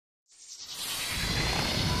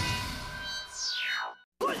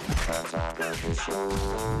Today,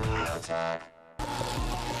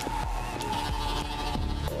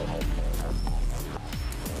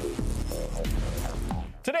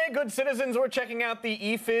 good citizens, we're checking out the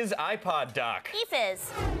eFizz iPod dock.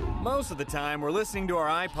 eFizz. Most of the time, we're listening to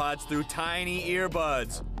our iPods through tiny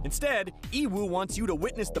earbuds. Instead, Ewoo wants you to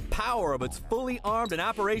witness the power of its fully armed and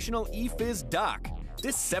operational eFizz dock.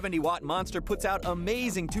 This 70-watt monster puts out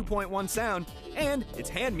amazing 2.1 sound, and its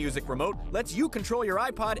hand music remote lets you control your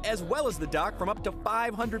iPod as well as the dock from up to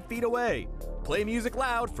 500 feet away. Play music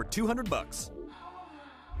loud for $200.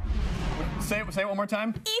 Say it one more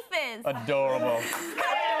time. eFizz. Adorable.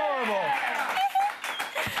 Adorable.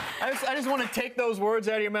 I just want to take those words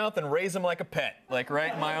out of your mouth and raise them like a pet, like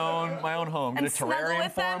right in my own home. Get a terrarium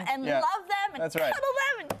with for them and love them and that's right. cuddle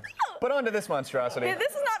them. And, But on to this monstrosity. Yeah,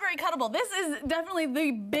 this is not very cuddable. This is definitely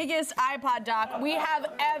the biggest iPod dock we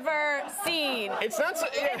have ever seen. It's not so.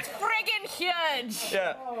 Yeah. It's friggin' huge.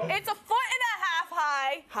 Yeah. It's 1.5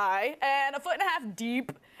 feet high, and 1.5 feet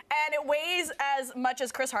deep. And it weighs as much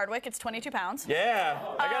as Chris Hardwick. It's 22 pounds. Yeah,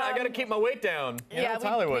 I gotta keep my weight down. You know, it's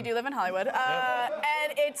Hollywood. We do live in Hollywood. Yep.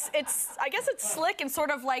 And I guess it's slick in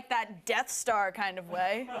sort of like that Death Star kind of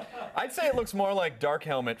way. I'd say it looks more like Dark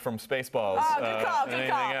Helmet from Spaceballs. Oh, good call, than good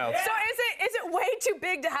call. anything else. So is it way too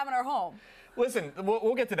big to have in our home? Listen,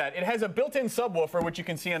 we'll get to that. It has a built-in subwoofer, which you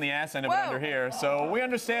can see on the ass end of it under here. So we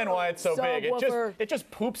understand why it's so big. It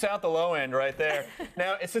just poops out the low end right there.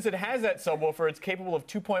 Now, since it has that subwoofer, it's capable of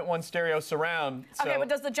 2.1 stereo surround. So Okay, but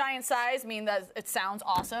does the giant size mean that it sounds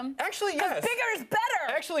awesome? Actually, yes. Bigger is better.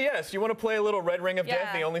 Actually, yes. You want to play a little Red Ring of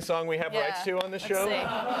Death, the only song we have rights to on this show?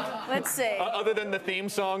 Let's see. Other than the theme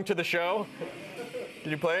song to the show?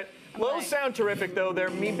 Did you play it? Lows sound terrific, though. There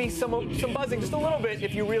may be some buzzing, just a little bit,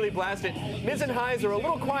 if you really blast it. Mids and highs are a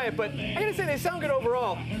little quiet, but I gotta say they sound good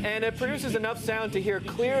overall, and it produces enough sound to hear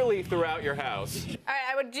clearly throughout your house. All right,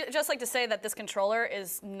 I would just like to say that this controller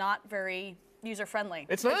is not very user-friendly.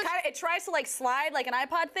 It's not? It tries to like slide like an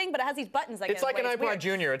iPod thing, but it has these buttons that It's like an iPod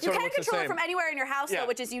Junior. It sort of looks the same. You can control it from anywhere in your house, though,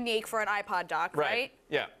 which is unique for an iPod dock, right?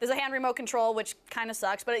 Yeah. There's a hand remote control, which kind of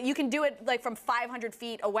sucks, but you can do it like from 500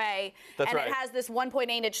 feet away. That's right. And it has this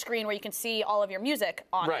 1.8-inch screen where you can see all of your music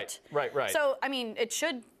on it. Right. So, I mean, it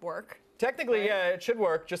should work. Technically, yeah, it should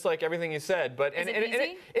work, just like everything you said. But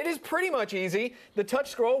it is pretty much easy. The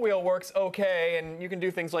touch scroll wheel works okay, and you can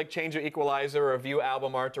do things like change the equalizer or view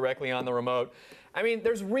album art directly on the remote. I mean,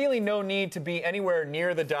 there's really no need to be anywhere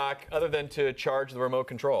near the dock other than to charge the remote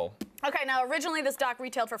control. Okay, now originally this dock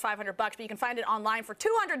retailed for $500, but you can find it online for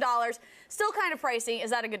 $200. Still kind of pricey. Is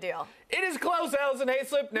that a good deal? It is close, Allison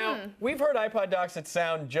Hayslip. Now, we've heard iPod docks that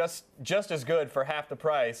sound just as good for half the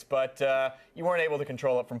price, but you weren't able to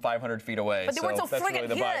control it from 500 feet away. But they weren't so that's friggin' really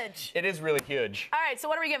the bite. huge. It is really huge. All right, so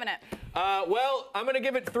what are we giving it? Well, I'm going to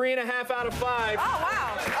give it 3.5 out of 5. Oh,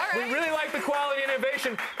 wow. All right. We really like the quality and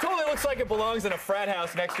innovation. Totally looks like it belongs in a frat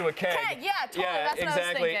house next to a keg. Yeah, totally. Yeah, that's what exactly. I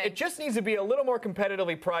was thinking. It just needs to be a little more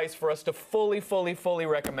competitively priced for us to fully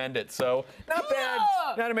recommend it. So, not bad,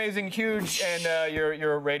 not amazing, huge, and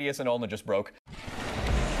your radius and ulna just broke.